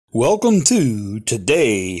Welcome to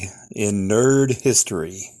Today in Nerd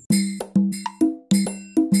History.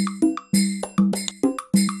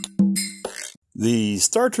 The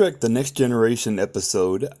Star Trek The Next Generation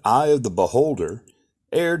episode, Eye of the Beholder,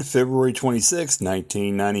 aired February 26,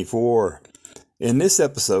 1994. In this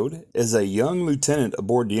episode, as a young lieutenant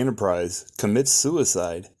aboard the Enterprise commits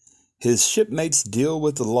suicide, his shipmates deal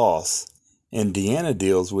with the loss, and Deanna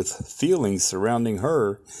deals with feelings surrounding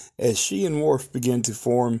her as she and Worf begin to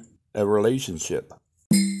form a relationship.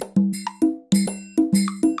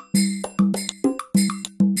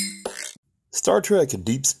 Star Trek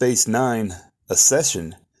Deep Space Nine,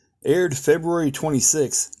 Accession, aired February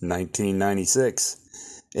 26,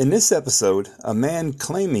 1996. In this episode, a man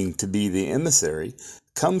claiming to be the emissary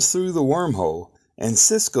comes through the wormhole, and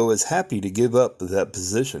Sisko is happy to give up that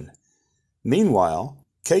position. Meanwhile,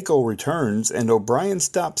 Keiko returns and O'Brien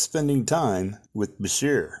stops spending time with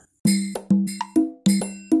Bashir.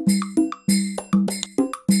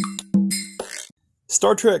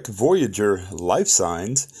 Star Trek Voyager,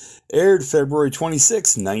 Lifesigns, aired February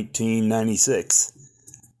 26, 1996.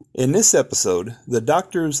 In this episode, the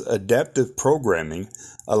Doctor's adaptive programming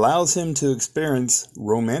allows him to experience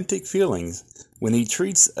romantic feelings when he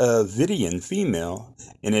treats a Vidian female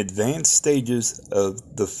in advanced stages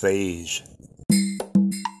of the phage.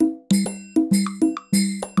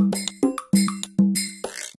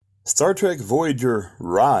 Star Trek Voyager,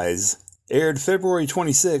 Rise, aired February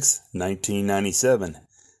 26, 1997.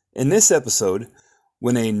 In this episode,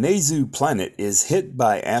 when a Nezu planet is hit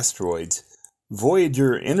by asteroids,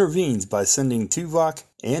 Voyager intervenes by sending Tuvok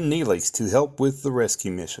and Neelix to help with the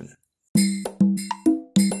rescue mission.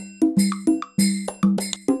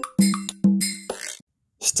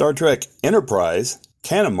 Star Trek Enterprise,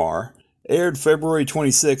 Canamar, aired February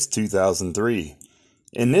 26, 2003.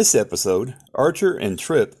 In this episode, Archer and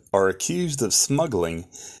Trip are accused of smuggling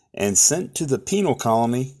and sent to the penal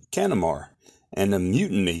colony, Canamar, and a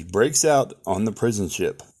mutiny breaks out on the prison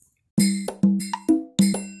ship.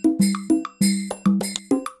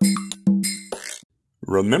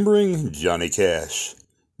 Remembering Johnny Cash.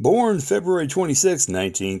 Born February 26,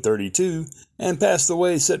 1932, and passed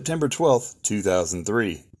away September 12,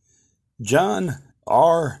 2003. John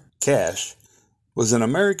R. Cash was an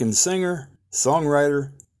American singer,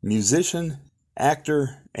 songwriter, musician,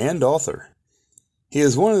 actor, and author. He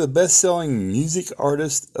is one of the best-selling music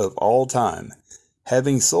artists of all time,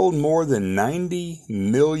 having sold more than 90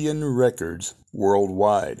 million records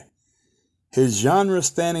worldwide. His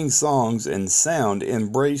genre-spanning songs and sound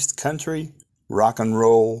embraced country, rock and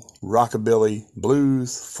roll, rockabilly,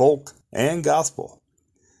 blues, folk, and gospel.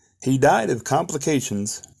 He died of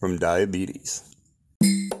complications from diabetes.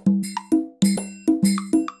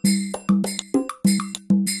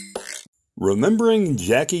 Remembering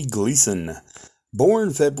Jackie Gleason.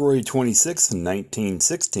 Born February 26,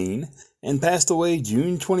 1916, and passed away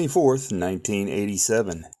June 24,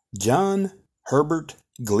 1987. John Herbert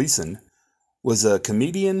Gleason was a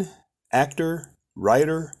comedian, actor,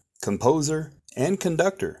 writer, composer, and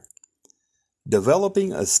conductor.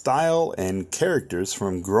 Developing a style and characters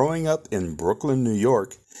from growing up in Brooklyn, New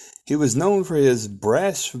York, he was known for his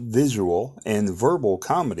brash visual and verbal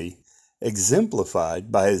comedy,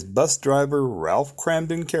 exemplified by his bus driver Ralph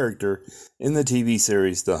Cramden character in the TV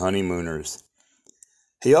series The Honeymooners.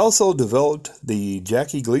 He also developed the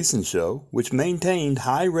Jackie Gleason Show, which maintained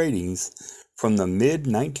high ratings from the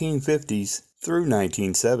mid-1950s through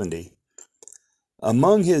 1970.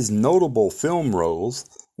 Among his notable film roles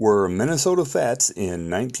were Minnesota Fats in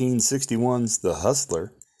 1961's The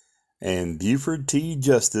Hustler and Buford T.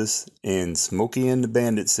 Justice in Smokey and the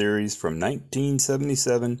Bandit series from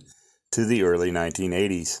 1977 to the early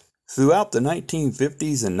 1980s. Throughout the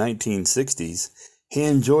 1950s and 1960s, he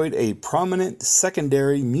enjoyed a prominent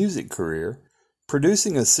secondary music career,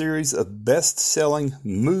 producing a series of best-selling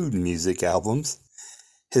mood music albums.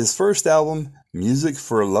 His first album, Music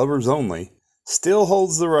for Lovers Only, still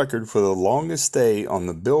holds the record for the longest stay on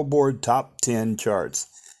the Billboard Top 10 charts,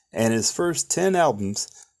 and his first 10 albums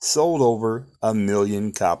sold over 1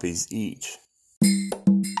 million copies each.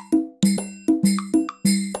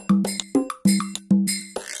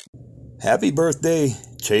 Happy birthday,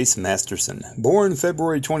 Chase Masterson. Born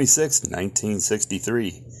February 26,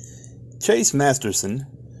 1963. Chase Masterson,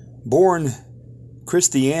 born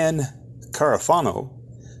Christiane Carafano,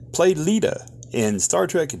 played Lita in Star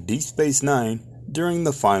Trek Deep Space Nine during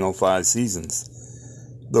the final 5 seasons.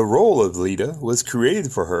 The role of Lita was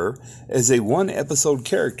created for her as a one-episode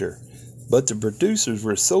character, but the producers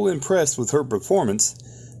were so impressed with her performance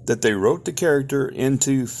that they wrote the character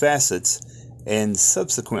into facets and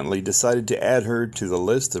subsequently decided to add her to the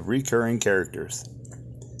list of recurring characters.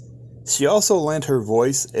 She also lent her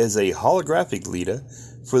voice as a holographic Lita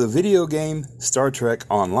for the video game Star Trek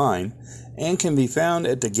Online, and can be found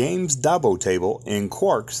at the game's Dabo table in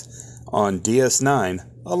Quarks on DS9,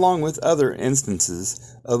 along with other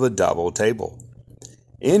instances of a Dabo table.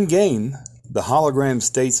 In-game, the hologram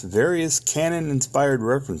states various canon-inspired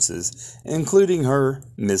references, including her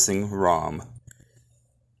missing ROM.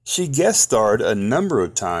 She guest-starred a number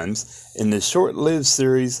of times in the short-lived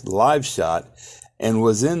series Live Shot, and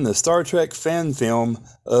was in the Star Trek fan film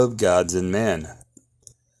of Gods and Men.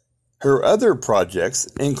 Her other projects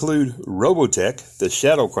include Robotech, The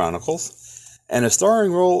Shadow Chronicles, and a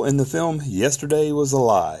starring role in the film Yesterday Was a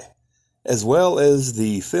Lie, as well as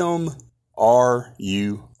the film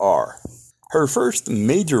R.U.R. Her first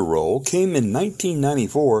major role came in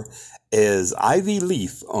 1994 as Ivy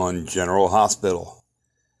Leaf on General Hospital.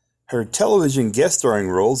 Her television guest starring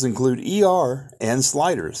roles include ER and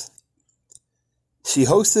Sliders. She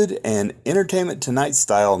hosted an Entertainment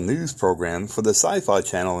Tonight-style news program for the Sci-Fi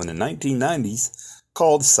Channel in the 1990s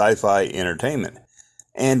called Sci-Fi Entertainment,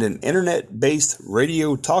 and an internet-based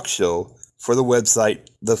radio talk show for the website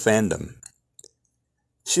The Fandom.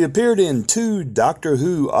 She appeared in 2 Doctor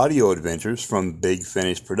Who audio adventures from Big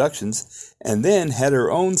Finish Productions, and then had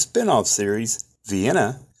her own spin-off series,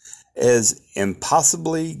 Vienna, as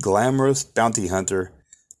impossibly glamorous bounty hunter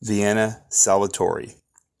Vienna Salvatore.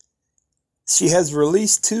 She has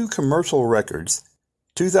released 2 commercial records,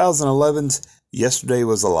 2011's Yesterday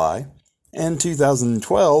Was a Lie, and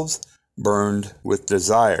 2012's Burned with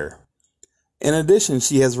Desire. In addition,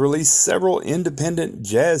 she has released several independent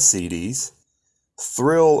jazz CDs,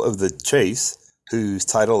 Thrill of the Chase, whose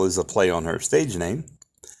title is a play on her stage name,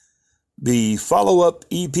 the follow-up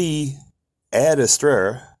EP Ad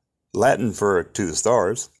Astra, Latin for To the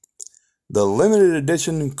Stars, the limited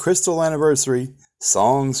edition Crystal Anniversary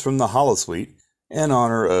Songs from the Holosuite in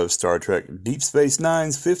honor of Star Trek Deep Space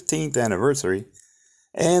Nine's 15th anniversary,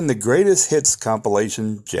 and the Greatest Hits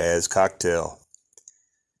compilation Jazz Cocktail.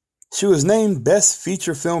 She was named Best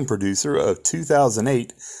Feature Film Producer of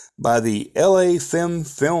 2008 by the LA Film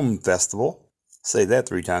Festival, say that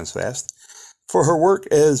 3 times fast, for her work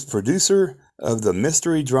as producer of the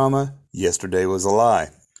mystery drama Yesterday Was a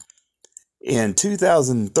Lie. In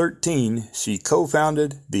 2013, she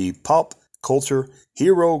co-founded the Pop Culture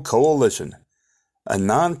Hero Coalition, a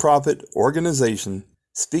non-profit organization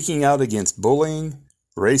speaking out against bullying,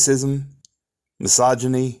 racism,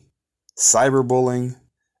 misogyny, cyberbullying,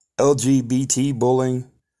 LGBT bullying,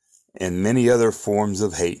 and many other forms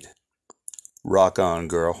of hate. Rock on,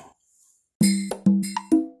 girl.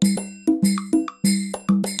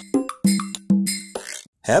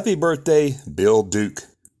 Happy birthday, Bill Duke.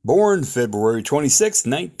 Born February 26,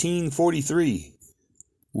 1943.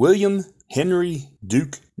 William Henry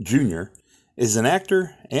Duke Jr. is an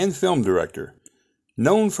actor and film director.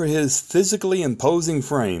 Known for his physically imposing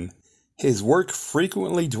frame, his work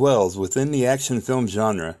frequently dwells within the action film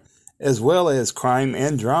genre, as well as crime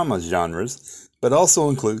and drama genres, but also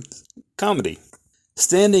includes comedy.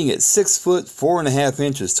 Standing at 6 foot 4.5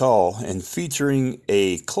 inches tall and featuring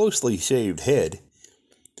a closely shaved head,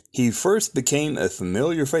 he first became a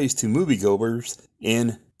familiar face to moviegoers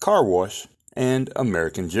in Car Wash and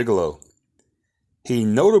American Gigolo. He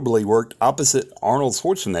notably worked opposite Arnold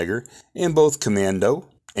Schwarzenegger in both Commando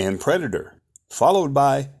and Predator, followed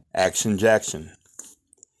by Action Jackson.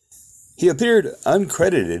 He appeared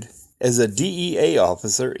uncredited as a DEA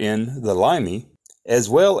officer in The Limey, as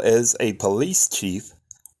well as a police chief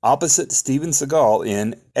opposite Steven Seagal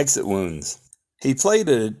in Exit Wounds. He played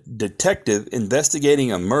a detective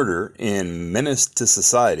investigating a murder in Menace to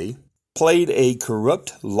Society, played a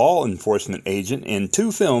corrupt law enforcement agent in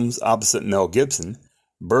 2 films opposite Mel Gibson,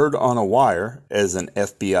 Bird on a Wire as an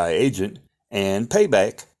FBI agent, and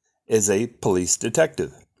Payback as a police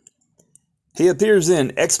detective. He appears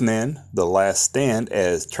in X-Men: The Last Stand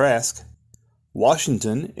as Trask,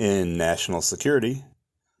 Washington in National Security,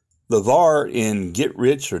 LeVar in Get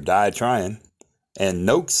Rich or Die Trying, and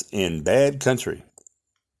Noakes in Bad Country.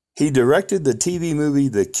 He directed the TV movie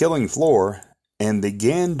The Killing Floor and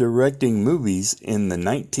began directing movies in the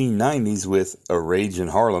 1990s with A Rage in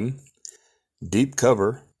Harlem, Deep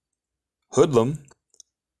Cover, Hoodlum,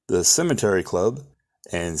 The Cemetery Club,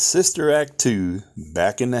 and Sister Act 2,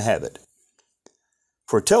 Back in the Habit.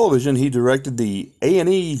 For television, he directed the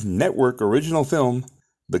A&E Network original film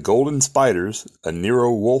The Golden Spiders, a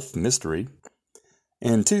Nero Wolfe mystery.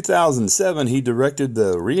 In 2007, he directed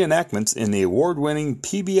the reenactments in the award-winning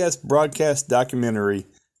PBS broadcast documentary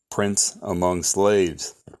Prince Among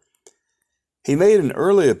Slaves. He made an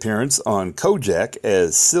early appearance on Kojak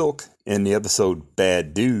as Silk in the episode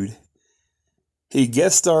Bad Dude. He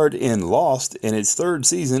guest starred in Lost in its third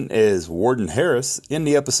season as Warden Harris in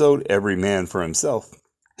the episode Every Man for Himself.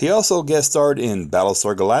 He also guest starred in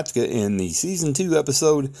Battlestar Galactica in the Season 2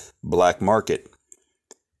 episode Black Market.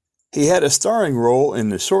 He had a starring role in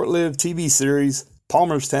the short-lived TV series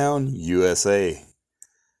Palmerstown, USA.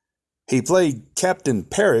 He played Captain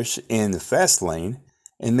Parrish in Fastlane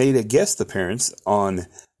and made a guest appearance on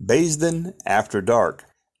Basden After Dark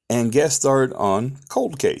and guest starred on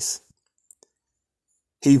Cold Case.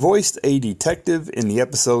 He voiced a detective in the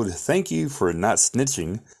episode Thank You for Not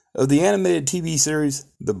Snitching of the animated TV series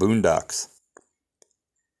The Boondocks.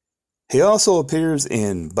 He also appears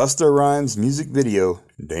in Busta Rhymes' music video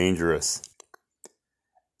Dangerous.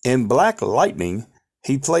 In Black Lightning,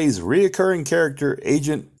 he plays reoccurring character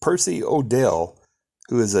Agent Percy Odell,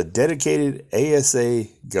 who is a dedicated ASA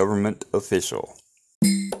government official.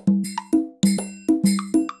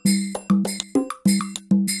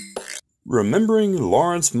 Remembering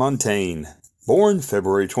Lawrence Montaigne, born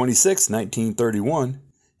February 26, 1931,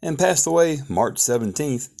 and passed away March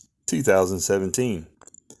 17, 2017.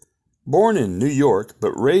 Born in New York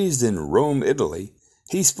but raised in Rome, Italy,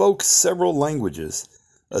 he spoke several languages,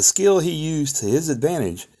 a skill he used to his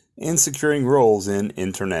advantage in securing roles in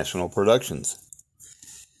international productions.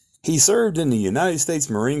 He served in the United States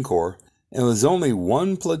Marine Corps and was only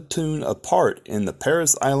one platoon apart in the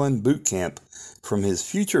Paris Island boot camp from his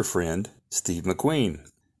future friend, Steve McQueen.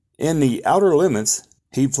 In The Outer Limits,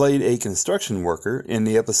 he played a construction worker in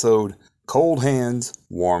the episode Cold Hands,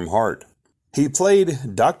 Warm Heart. He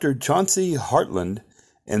played Dr. Chauncey Hartland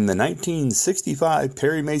in the 1965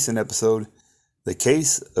 Perry Mason episode The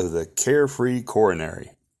Case of the Carefree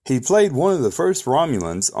Coronary. He played one of the first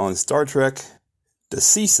Romulans on Star Trek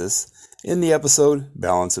Deceasus in the episode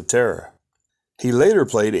Balance of Terror. He later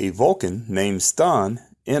played a Vulcan named Stan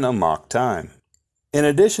in Amok Time. In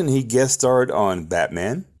addition, he guest starred on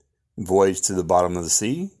Batman, Voyage to the Bottom of the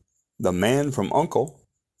Sea, The Man from U.N.C.L.E.,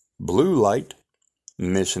 Blue Light,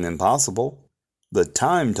 Mission Impossible, The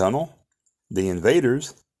Time Tunnel, The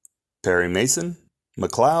Invaders, Perry Mason,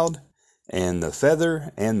 McCloud, and The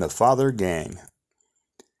Feather and the Father Gang.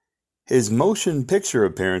 His motion picture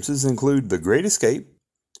appearances include The Great Escape,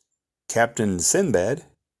 Captain Sinbad,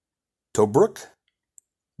 Tobruk,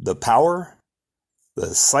 The Power,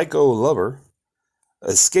 The Psycho Lover,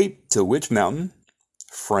 Escape to Witch Mountain,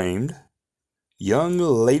 Framed, Young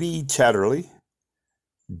Lady Chatterley,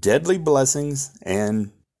 Deadly Blessings,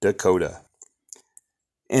 and Dakota.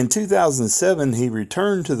 In 2007, he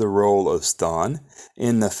returned to the role of Stan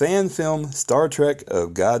in the fan film Star Trek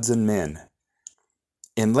of Gods and Men.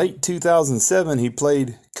 In late 2007, he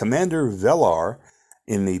played Commander Velar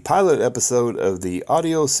in the pilot episode of the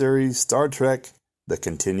audio series Star Trek The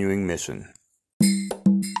Continuing Mission.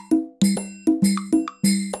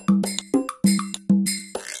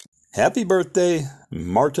 Happy birthday,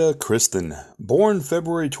 Marta Kristen, born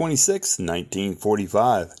February 26,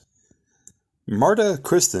 1945. Marta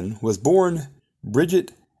Kristen was born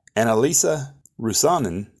Bridget Annalisa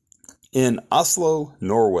Rusanen in Oslo,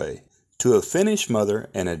 Norway, to a Finnish mother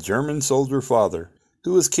and a German soldier father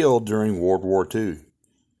who was killed during World War II.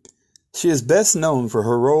 She is best known for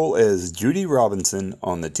her role as Judy Robinson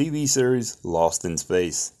on the TV series Lost in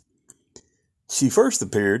Space. She first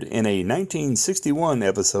appeared in a 1961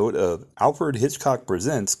 episode of Alfred Hitchcock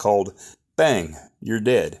Presents called Bang, You're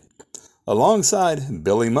Dead, alongside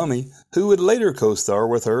Billy Mumy, who would later co-star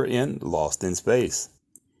with her in Lost in Space.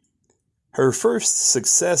 Her first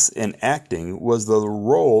success in acting was the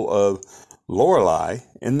role of Lorelei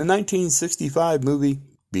in the 1965 movie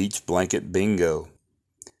Beach Blanket Bingo.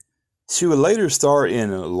 She would later star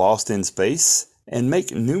in Lost in Space and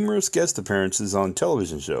make numerous guest appearances on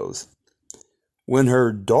television shows. When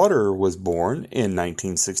her daughter was born in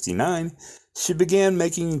 1969, she began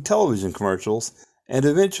making television commercials and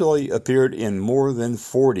eventually appeared in more than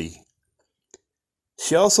 40.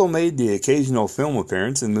 She also made the occasional film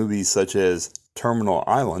appearance in movies such as Terminal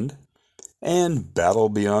Island and Battle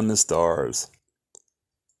Beyond the Stars.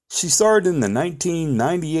 She starred in the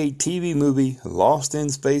 1998 TV movie Lost in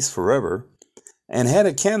Space Forever and had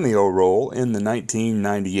a cameo role in the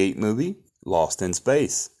 1998 movie Lost in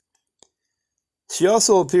Space. She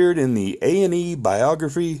also appeared in the A&E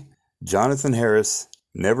biography Jonathan Harris,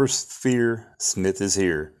 Never Fear, Smith is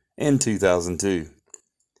Here, in 2002.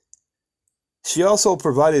 She also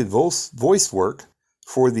provided voice work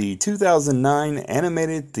for the 2009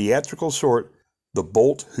 animated theatrical short The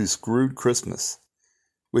Bolt Who Screwed Christmas,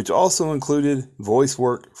 which also included voice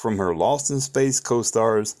work from her Lost in Space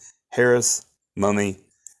co-stars Harris, Mumy,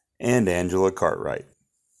 and Angela Cartwright.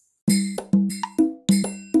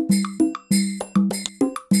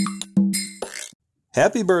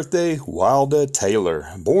 Happy birthday, Wilda Taylor,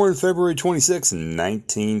 born February 26,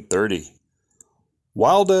 1930.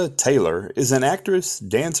 Wilda Taylor is an actress,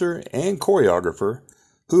 dancer, and choreographer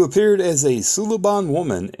who appeared as a Suliban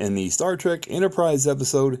woman in the Star Trek Enterprise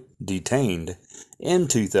episode Detained in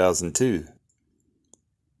 2002.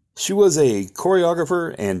 She was a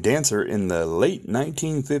choreographer and dancer in the late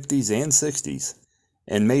 1950s and 60s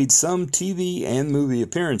and made some TV and movie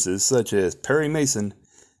appearances such as Perry Mason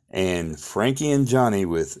and Frankie and Johnny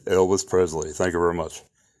with Elvis Presley. Thank you very much.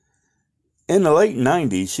 In the late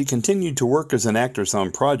 90s, she continued to work as an actress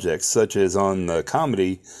on projects such as on the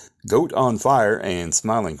comedy Goat on Fire and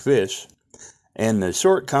Smiling Fish, and the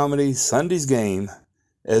short comedy Sunday's Game,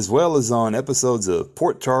 as well as on episodes of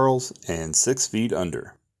Port Charles and 6 Feet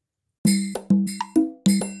Under.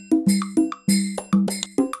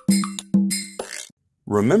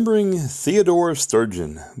 Remembering Theodore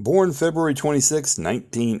Sturgeon, born February 26,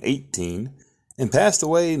 1918, and passed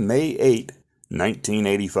away May 8,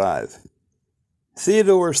 1985.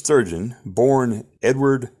 Theodore Sturgeon, born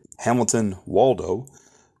Edward Hamilton Waldo,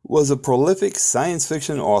 was a prolific science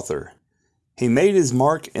fiction author. He made his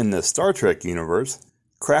mark in the Star Trek universe,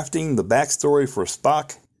 crafting the backstory for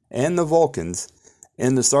Spock and the Vulcans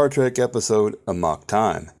in the Star Trek episode Amok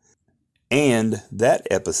Time, and that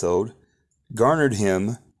episode garnered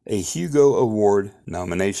him a Hugo Award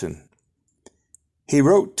nomination. He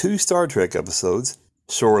wrote 2 Star Trek episodes,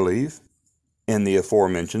 Shore Leave and the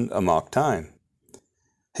aforementioned Amok Time.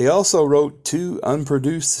 He also wrote 2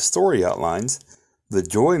 unproduced story outlines, The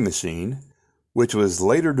Joy Machine, which was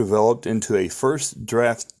later developed into a first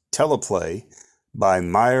draft teleplay by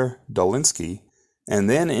Meyer Dolinsky, and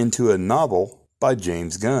then into a novel by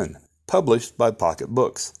James Gunn, published by Pocket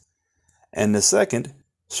Books, and the second,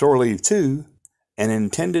 Shore Leave 2, an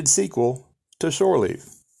intended sequel to Shore Leave.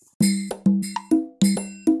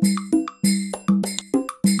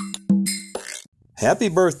 Happy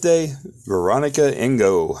birthday, Veronica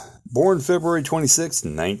Ngo, born February 26,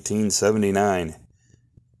 1979.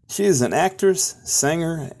 She is an actress,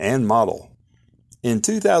 singer, and model. In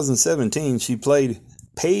 2017, she played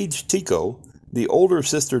Paige Tico, the older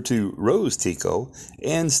sister to Rose Tico,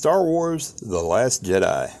 in Star Wars The Last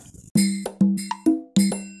Jedi.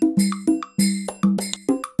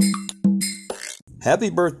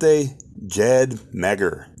 Happy birthday, Jad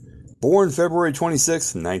Mager, born February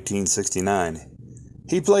 26, 1969.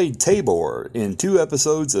 He played Tabor in 2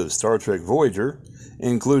 episodes of Star Trek Voyager,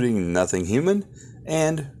 including Nothing Human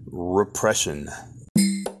and Repression.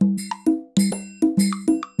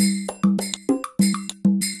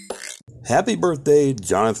 Happy birthday,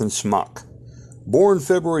 Jonathan Schmock, born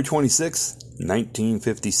February 26,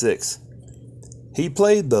 1956. He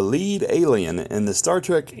played the lead alien in the Star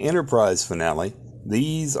Trek Enterprise finale,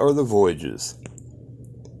 These Are the Voyages.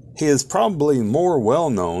 He is probably more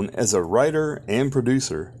well known as a writer and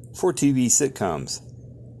producer for TV sitcoms.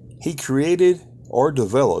 He created or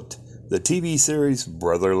developed the TV series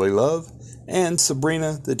Brotherly Love and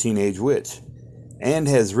Sabrina the Teenage Witch, and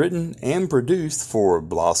has written and produced for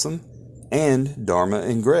Blossom and Dharma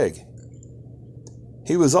and Greg.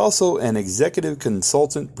 He was also an executive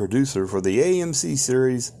consultant producer for the AMC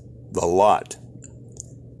series The Lot.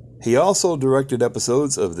 He also directed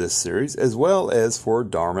episodes of this series as well as for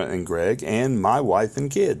Dharma and Greg and My Wife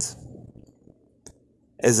and Kids.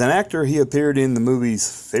 As an actor, he appeared in the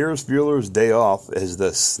movies Ferris Bueller's Day Off as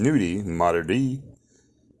the snooty Mater D,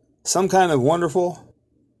 Some Kind of Wonderful,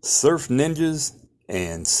 Surf Ninjas,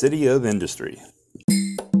 and City of Industry.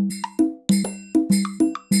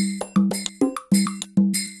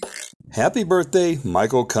 Happy birthday,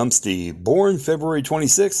 Michael Cumpsty, born February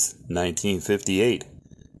 26, 1958.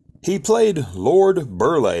 He played Lord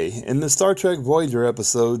Burleigh in the Star Trek Voyager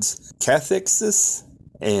episodes Cathexis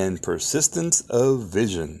and Persistence of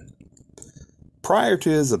Vision. Prior to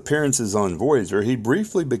his appearances on Voyager, he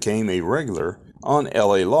briefly became a regular on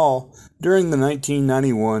LA Law during the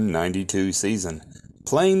 1991-92 season,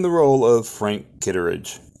 playing the role of Frank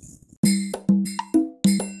Kitteridge.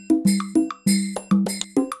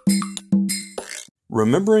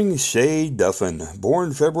 Remembering Shay Duffin,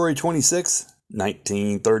 born February 26,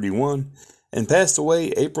 1931, and passed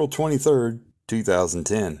away April 23,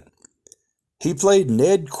 2010. He played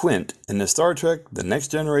Ned Quint in the Star Trek The Next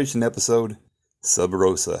Generation episode, Sub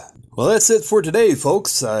Rosa. Well, that's it for today,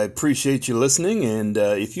 folks. I appreciate you listening, and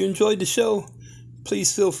if you enjoyed the show,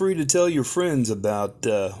 please feel free to tell your friends about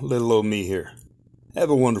little old me here. Have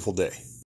a wonderful day.